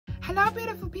Hello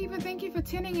beautiful people, thank you for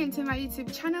tuning into my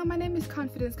YouTube channel. My name is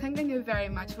Confidence King and you're very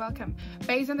much welcome.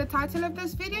 Based on the title of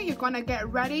this video, you're gonna get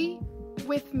ready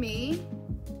with me,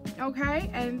 okay?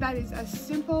 And that is as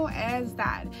simple as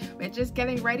that. We're just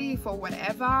getting ready for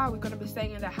whatever. We're gonna be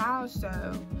staying in the house,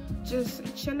 so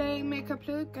just chilling, makeup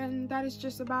look, and that is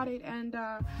just about it. And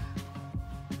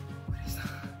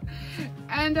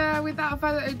without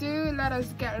further ado, let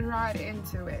us get right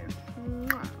into it.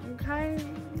 Okay.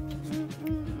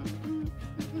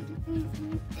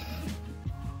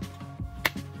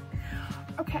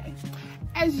 Okay,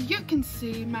 as you can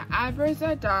see, my eyebrows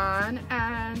are done,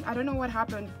 and I don't know what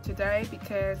happened today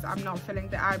because I'm not feeling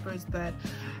the eyebrows, but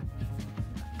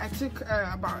I took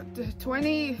about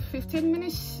 15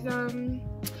 minutes.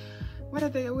 What are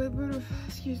they?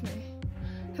 Excuse me.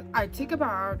 I took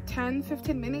about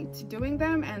 10-15 minutes doing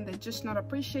them, and they're just not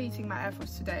appreciating my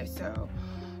efforts today, so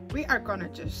we are gonna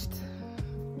just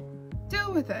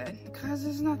deal with it because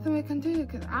there's nothing we can do,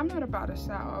 because I'm not about to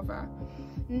start over.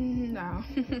 No.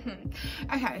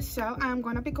 Okay, so I'm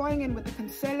gonna be going in with the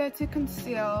concealer to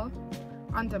conceal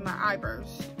under my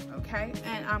eyebrows, okay?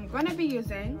 And I'm gonna be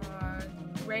using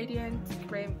Radiant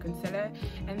Cream Concealer,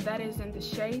 and that is in the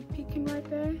shade Pecan right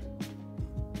there.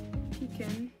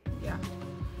 Pecan, yeah.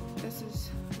 This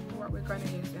is what we're gonna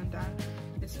use, and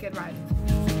let's get right into it.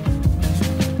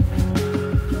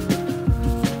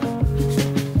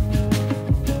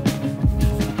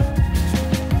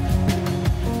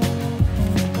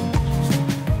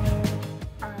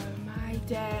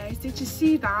 Did you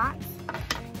see that?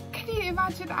 Can you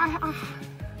imagine? I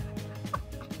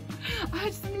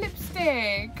had some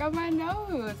lipstick on my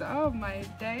nose. Oh my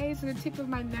days, the tip of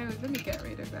my nose. Let me get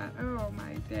rid of that. Oh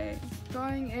my days.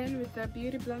 Going in with the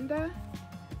beauty blender,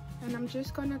 and I'm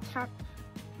just gonna tap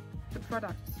the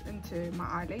products into my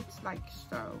eyelids like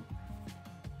so.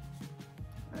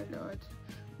 Oh lord,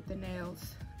 with the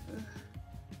nails. Ugh.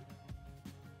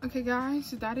 Okay guys,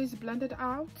 so that is blended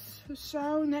out.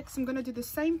 So next I'm gonna do the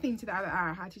same thing to the other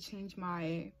eye. I had to change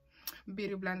my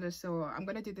beauty blender, so I'm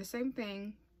gonna do the same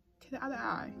thing to the other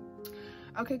eye.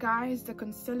 Okay guys, the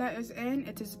concealer is in,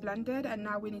 it is blended, and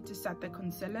now we need to set the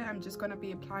concealer. I'm just gonna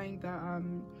be applying the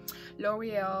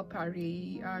L'Oreal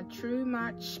Paris True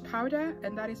Match powder,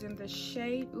 and that is in the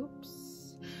shade,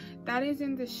 oops, that is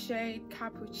in the shade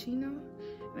Cappuccino,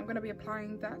 and I'm gonna be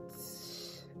applying that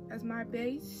as my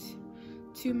base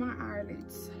to my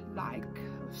eyelids like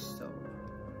so.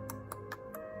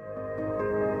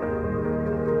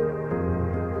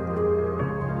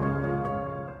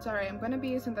 Sorry, I'm gonna be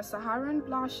using the Saharan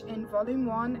blush in volume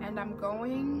 1, and I'm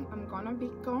gonna be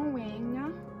going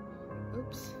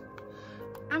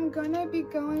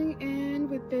in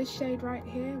with this shade right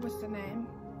here. What's the name?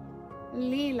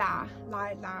 Lila,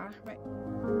 right.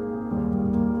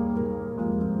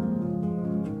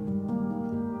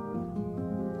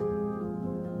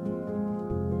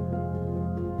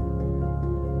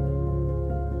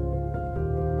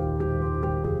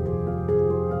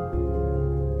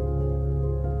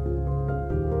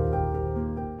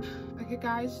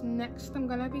 Guys, next I'm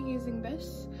gonna be using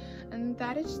this, and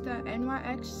that is the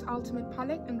NYX Ultimate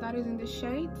Palette, and that is in the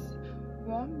shade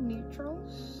Warm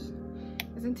Neutrals.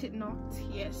 Isn't it not?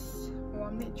 Yes,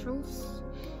 Warm Neutrals.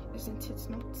 Isn't it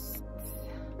not?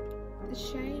 The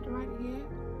shade right here.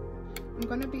 I'm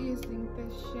gonna be using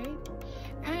this shade,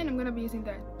 and I'm gonna be using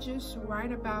that just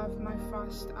right above my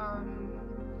first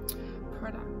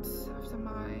product after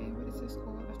my, what is this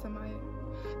called, after my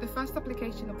the first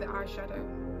application of the eyeshadow.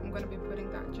 I'm going to be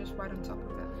putting that just right on top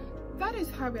of that. That is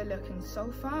how we're looking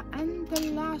so far. And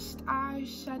the last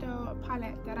eyeshadow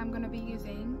palette that I'm going to be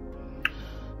using,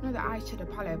 not the eyeshadow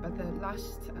palette, but the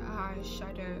last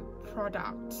eyeshadow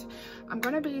product I'm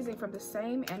going to be using from the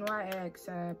same NYX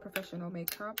Professional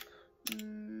Makeup.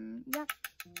 Yep.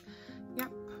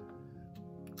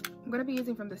 I'm going to be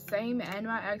using from the same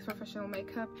NYX Professional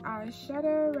Makeup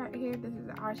eyeshadow right here. This is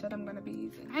the eyeshadow I'm going to be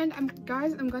using. And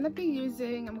guys, I'm going to be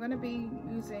using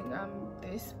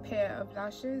this pair of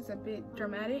lashes, a bit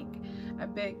dramatic, a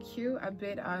bit cute, a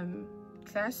bit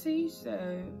classy.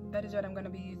 So that is what I'm going to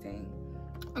be using.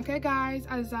 Okay guys,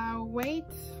 as I wait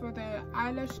for the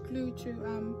eyelash glue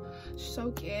to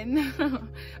soak in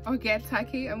or get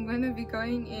tacky, I'm going to be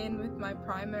going in with my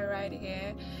primer right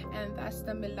here, and that's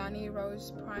the Milani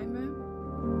Rose Primer.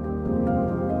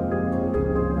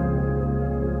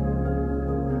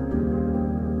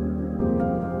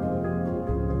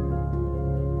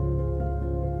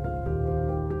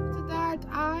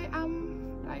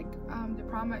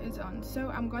 Primer is on, so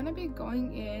I'm gonna be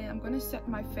going in. I'm gonna set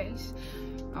my face.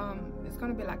 It's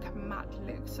gonna be like a matte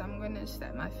look, so I'm gonna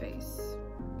set my face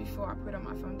before I put on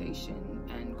my foundation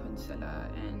and concealer.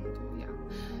 And yeah,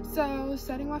 so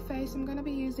setting my face, I'm gonna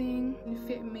be using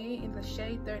Fit Me in the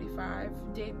shade 35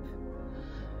 Dip.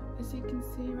 As you can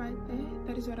see right there,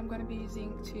 that is what I'm gonna be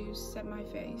using to set my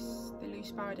face, the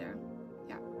loose powder.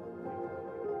 Yeah.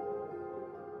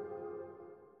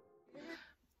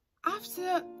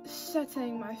 After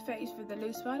setting my face with the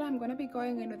loose powder, I'm going to be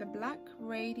going in with the Black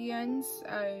Radiance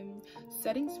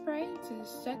setting spray to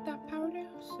set that powder.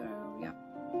 So yeah.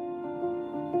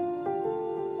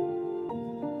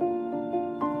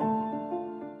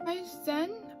 Guys,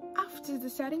 then after the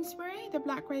setting spray, the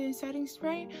Black Radiance setting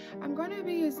spray, I'm going to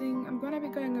be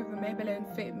going with the Maybelline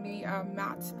Fit Me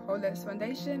Matte Poreless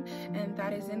Foundation, and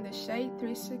that is in the shade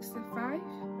 365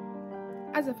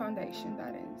 as a foundation,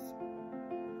 that is.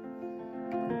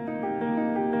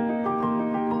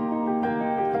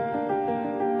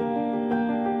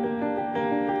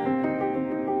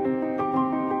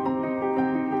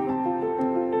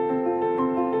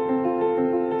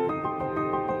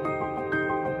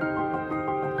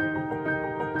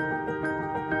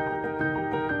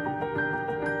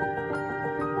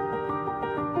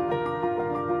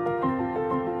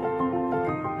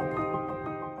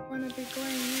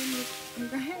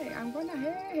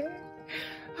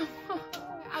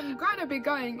 I'm gonna be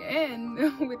going in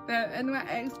with the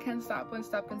NYX Can't Stop Won't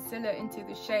Stop Concealer into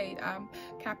the shade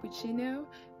Cappuccino.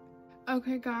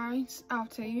 Okay guys,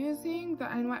 after using the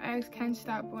NYX Can't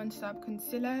Stop Won't Stop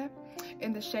Concealer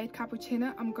in the shade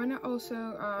Cappuccino, I'm gonna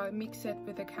also mix it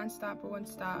with the Can't Stop Won't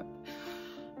Stop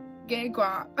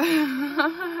NYX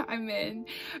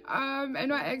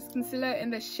concealer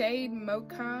in the shade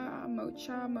Mocha.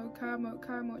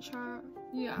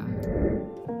 Yeah.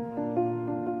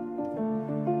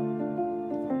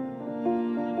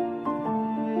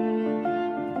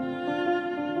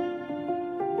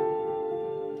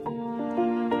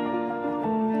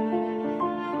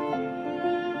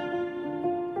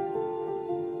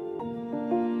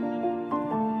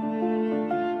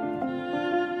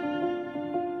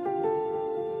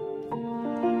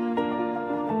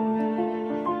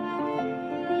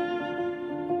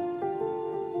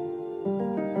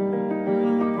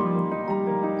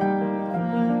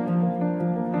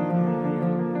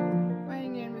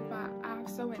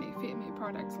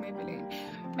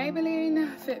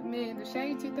 Maybelline Fit Me in the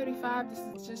shade 235. This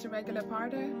is just a regular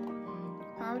powder.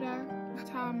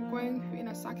 I'm going in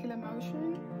a circular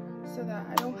motion so that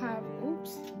I don't have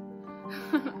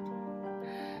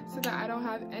so that I don't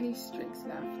have any streaks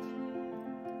left.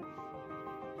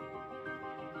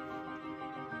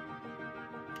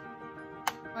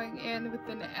 Going in with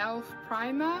an e.l.f.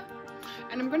 primer,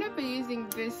 and I'm going to be using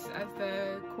this as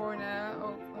the corner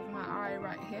of my eye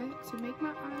right here to make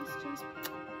my eyes just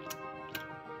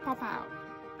pop out.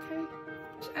 Okay,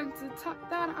 and to top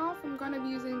that off, I'm going to be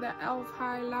using the e.l.f.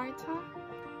 highlighter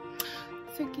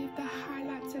to give the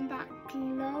highlights and that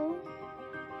glow.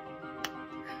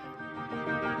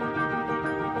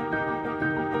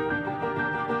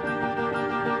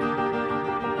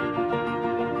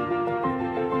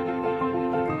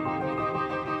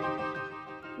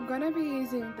 I'm gonna be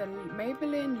using the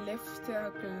Maybelline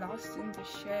Lifter Gloss in the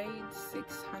shade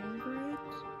 600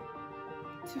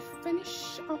 to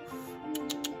finish off.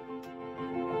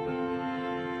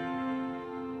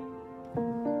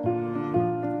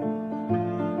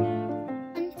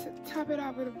 And to top it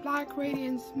up with a Black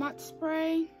Radiance Matte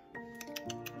Spray.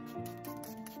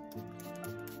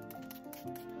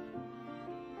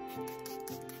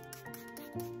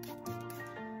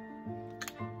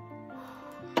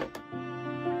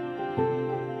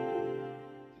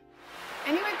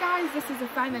 Anyway guys, this is the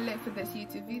final look for this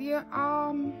YouTube video.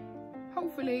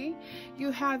 Hopefully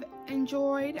you have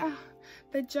enjoyed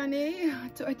the journey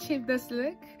to achieve this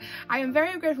look. I am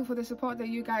very grateful for the support that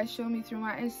you guys show me through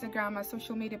my Instagram, my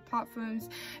social media platforms,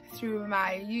 through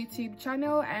my YouTube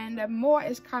channel, and more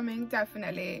is coming,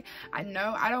 definitely. I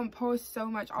know I don't post so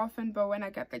much often, but when I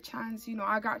get the chance, you know,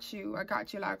 I got you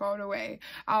like all the way.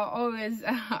 I'll always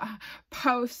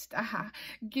post,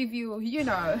 give you, you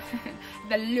know,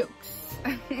 the looks.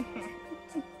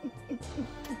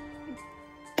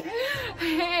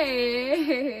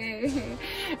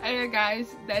 Hey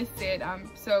guys, that's it.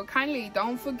 So kindly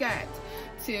don't forget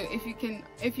to, if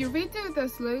you redo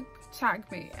this look, tag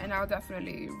me and I'll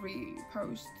definitely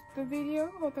repost the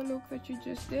video or the look that you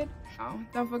just did.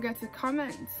 Don't forget to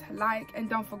comment, like, and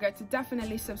don't forget to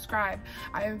definitely subscribe.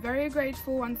 I am very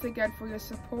grateful once again for your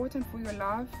support and for your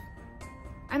love,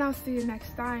 and I'll see you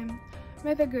next time.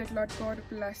 May the good Lord God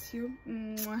bless you.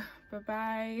 Bye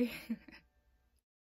bye.